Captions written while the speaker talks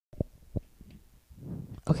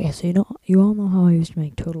Okay, so you all know how I used to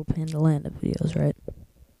make Total Panda Landa videos, right?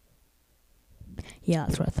 Yeah,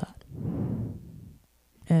 that's what I thought.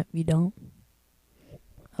 You don't?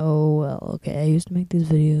 Oh, well, okay. I used to make these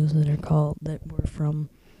videos that were from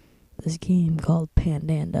this game called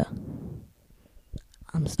Pandanda.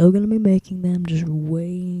 I'm still gonna be making them, just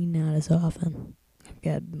way not as often. I've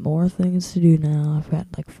got more things to do now. I've got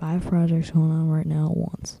like 5 projects going on right now at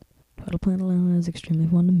once. Total Panda Landa is extremely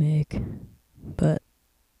fun to make, but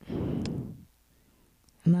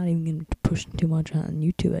I'm not even gonna push too much on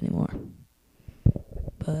YouTube anymore.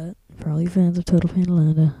 But for all you fans of Total Panda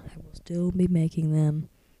Landa, I will still be making them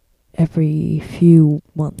every few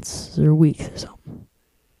months or weeks or something.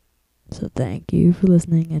 So thank you for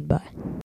listening, and bye.